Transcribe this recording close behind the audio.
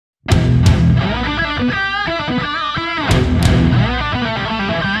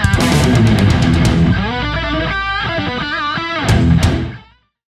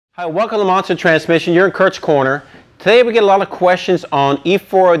Hi, welcome to Monster Transmission. You're in Curt's Corner. Today we get a lot of questions on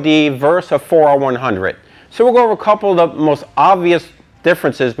E4OD versus a 4R100. So we'll go over a couple of the most obvious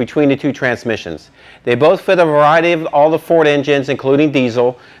differences between the two transmissions. They both fit a variety of all the Ford engines, including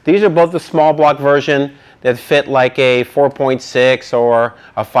diesel. These are both the small block version that fit like a 4.6 or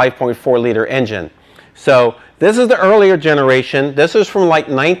a 5.4 liter engine. So this is the earlier generation. This is from like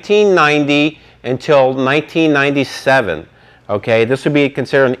 1990 until 1997. Okay, this would be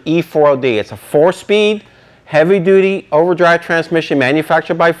considered an E4OD. It's a 4-speed, heavy-duty overdrive transmission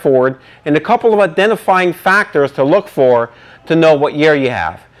manufactured by Ford, and a couple of identifying factors to look for to know what year you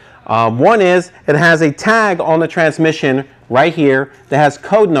have. One is it has a tag on the transmission right here that has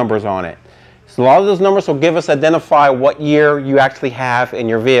code numbers on it. So a lot of those numbers will give us identify what year you actually have in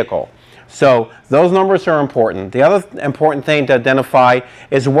your vehicle. So those numbers are important. The other important thing to identify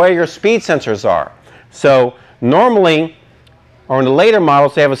is where your speed sensors are. So normally, or in the later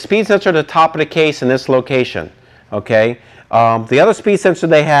models, they have a speed sensor at the top of the case in this location. Okay. The other speed sensor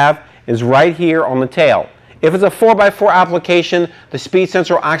they have is right here on the tail. If it's a 4x4 application, the speed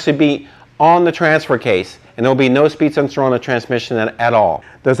sensor will actually be on the transfer case, and there will be no speed sensor on the transmission at all.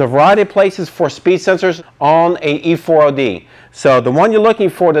 There's a variety of places for speed sensors on a E4OD. So the one you're looking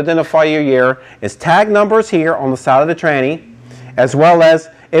for to identify your year is tag numbers here on the side of the tranny, as well as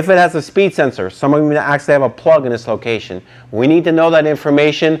if it has a speed sensor. Some of them actually have a plug in this location. We need to know that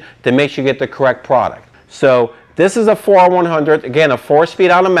information to make sure you get the correct product. So this is a 4R100, again a 4-speed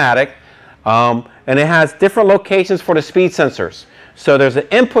automatic, and it has different locations for the speed sensors. So there's an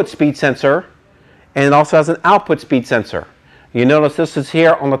input speed sensor, and it also has an output speed sensor. You notice this is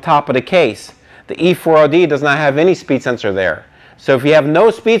here on the top of the case. The E4OD does not have any speed sensor there. So if you have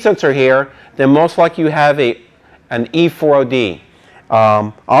no speed sensor here, then most likely you have an E4OD.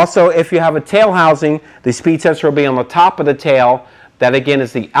 Also, if you have a tail housing, the speed sensor will be on the top of the tail. That again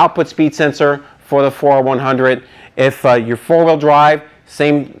is the output speed sensor for the 4R100. If you're 4-wheel drive,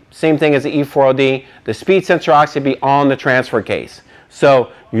 same thing as the E4OD. The speed sensor will actually be on the transfer case.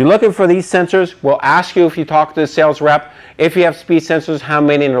 So you're looking for these sensors. We'll ask you if you talk to the sales rep, if you have speed sensors, how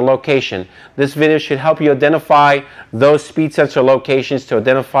many in their location. This video should help you identify those speed sensor locations to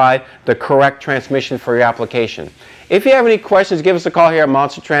identify the correct transmission for your application. If you have any questions, give us a call here at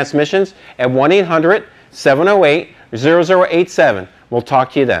Monster Transmissions at 1-800-708-0087. We'll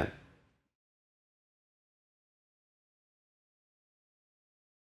talk to you then.